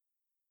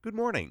Good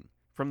morning.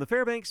 From the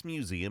Fairbanks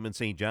Museum in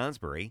St.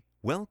 Johnsbury,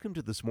 welcome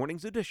to this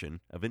morning's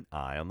edition of An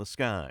Eye on the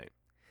Sky.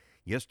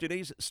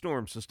 Yesterday's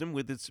storm system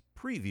with its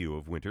preview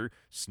of winter,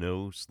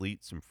 snow,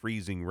 sleet, some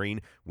freezing rain.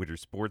 Winter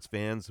sports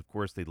fans, of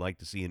course, they'd like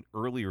to see an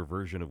earlier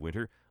version of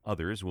winter.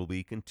 Others will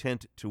be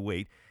content to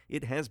wait.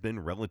 It has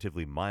been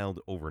relatively mild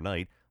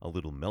overnight, a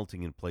little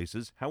melting in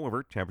places.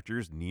 However,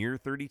 temperatures near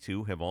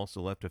 32 have also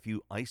left a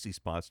few icy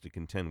spots to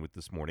contend with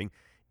this morning,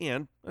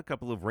 and a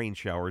couple of rain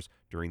showers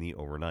during the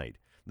overnight.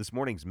 This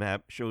morning's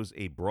map shows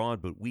a broad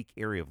but weak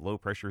area of low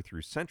pressure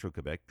through central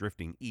Quebec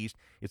drifting east,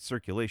 its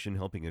circulation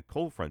helping a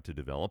cold front to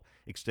develop,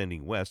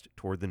 extending west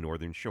toward the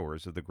northern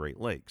shores of the Great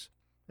Lakes.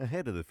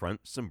 Ahead of the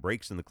front, some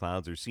breaks in the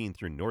clouds are seen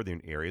through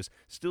northern areas,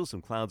 still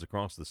some clouds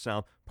across the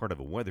south, part of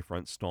a weather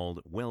front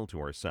stalled well to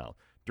our south.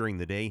 During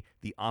the day,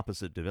 the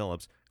opposite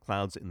develops.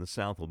 Clouds in the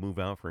south will move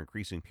out for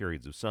increasing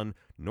periods of sun.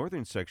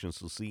 Northern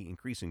sections will see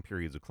increasing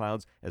periods of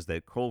clouds as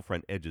that cold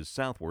front edges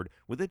southward.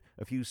 With it,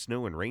 a few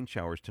snow and rain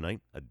showers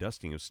tonight, a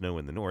dusting of snow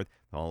in the north,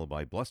 followed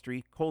by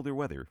blustery, colder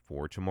weather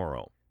for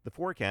tomorrow. The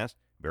forecast: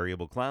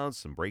 variable clouds,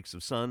 some breaks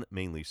of sun,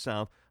 mainly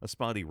south, a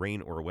spotty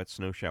rain or a wet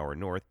snow shower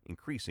north,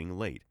 increasing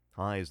late.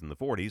 Highs in the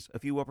 40s, a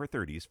few upper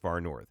 30s far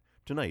north.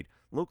 Tonight,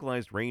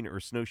 localized rain or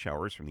snow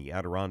showers from the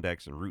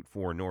Adirondacks and Route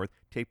 4 north,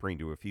 tapering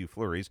to a few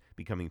flurries,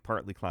 becoming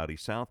partly cloudy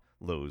south,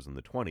 lows in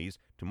the 20s.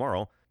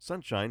 Tomorrow,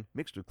 sunshine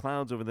mixed with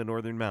clouds over the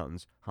northern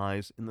mountains,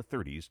 highs in the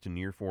 30s to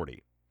near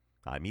 40.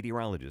 I'm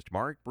meteorologist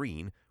Mark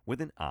Breen with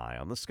An Eye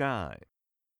on the Sky.